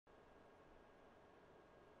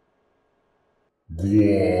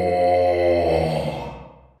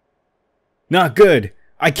Not good.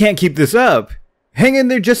 I can't keep this up. Hang in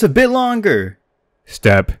there just a bit longer.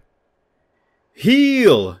 Step.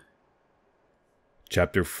 Heal.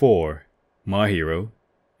 Chapter 4. My Hero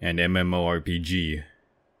and MMORPG.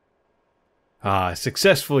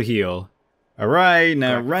 Successful heal. Alright,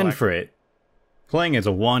 now run for it. Playing as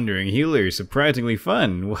a wandering healer is surprisingly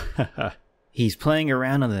fun. He's playing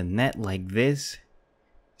around on the net like this?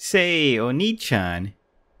 Say, Onii-chan,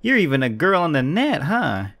 you're even a girl on the net,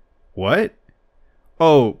 huh? What?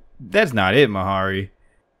 Oh, that's not it, Mahari.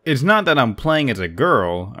 It's not that I'm playing as a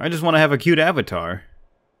girl, I just want to have a cute avatar.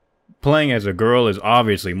 Playing as a girl is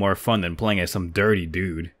obviously more fun than playing as some dirty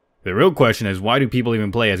dude. The real question is, why do people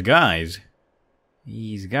even play as guys?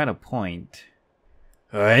 He's got a point.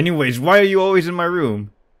 Anyways, why are you always in my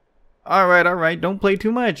room? Alright, don't play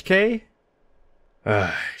too much, Kay?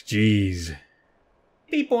 Jeez.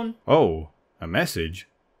 Beepon. Oh, a message.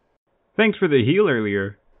 Thanks for the heal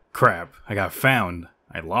earlier. Crap, I got found.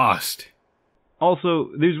 I lost. Also,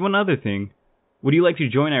 there's one other thing. Would you like to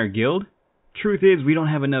join our guild? Truth is, we don't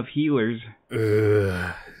have enough healers.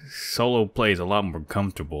 Solo play is a lot more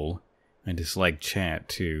comfortable. I dislike chat,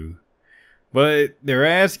 too. But they're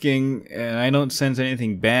asking, and I don't sense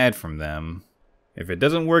anything bad from them. If it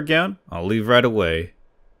doesn't work out, I'll leave right away.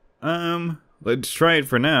 Let's try it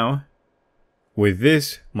for now. With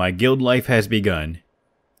this, my guild life has begun.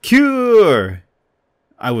 Cure!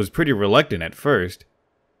 I was pretty reluctant at first.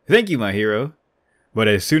 Thank you, my hero. But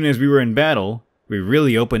as soon as we were in battle, we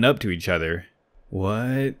really opened up to each other.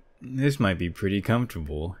 What? This might be pretty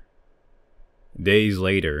comfortable. Days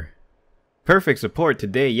later. Perfect support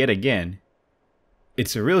today yet again.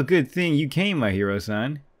 It's a real good thing you came, my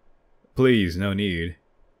hero-san. Please, no need.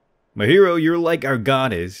 My hero, you're like our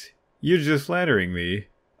goddess. You're just flattering me.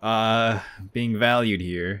 Being valued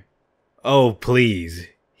here. Oh, please.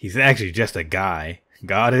 He's actually just a guy.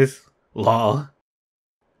 Goddess? Lol.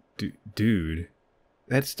 Dude.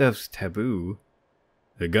 That stuff's taboo.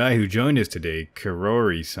 The guy who joined us today,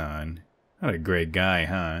 Kurori-san. Not a great guy,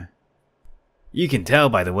 huh? You can tell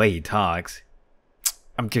by the way he talks.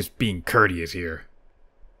 I'm just being courteous here.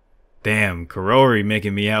 Damn, Kurori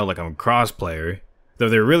making me out like I'm a crossplayer. Though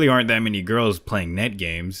there really aren't that many girls playing net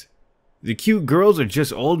games. The cute girls are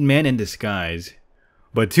just old men in disguise.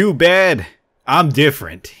 But too bad, I'm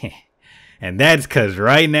different. And that's 'cause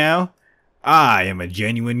right now, I am a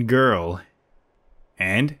genuine girl.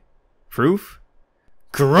 And? Proof?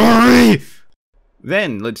 Kurori!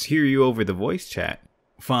 Then, let's hear you over the voice chat.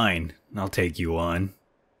 Fine, I'll take you on.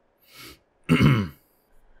 Can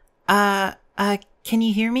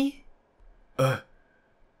you hear me?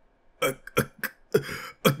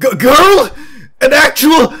 Girl? An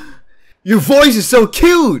actual... Your voice is so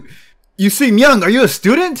cute! You seem young, are you a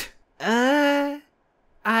student? I'm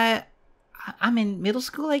in middle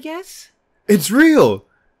school, I guess? It's real!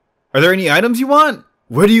 Are there any items you want?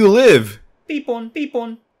 Where do you live? Beepon,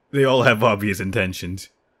 beepon. They all have obvious intentions.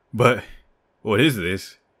 But, what is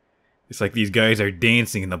this? It's like these guys are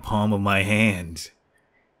dancing in the palm of my hands.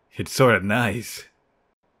 It's sorta nice.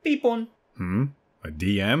 Beepon. A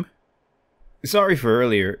DM? Sorry for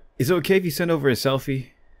earlier. Is it okay if you send over a selfie?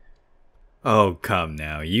 Oh, come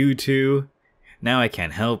now, you two. Now I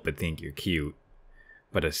can't help but think you're cute.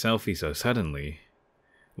 But a selfie so suddenly...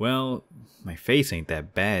 Well, my face ain't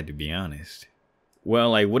that bad, to be honest.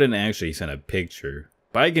 Well, I wouldn't actually send a picture,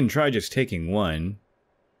 but I can try just taking one.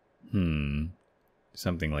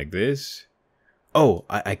 Something like this. Oh,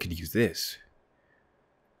 I could use this.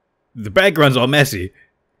 The background's all messy.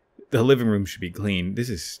 The living room should be clean. This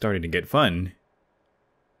is starting to get fun.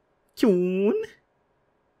 Kyun?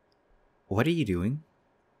 What are you doing?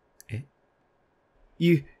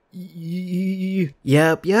 Yep,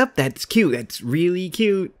 that's cute. That's really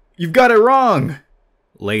cute. You've got it wrong!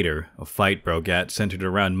 Later, a fight broke out centered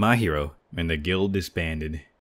around my hero, and the guild disbanded.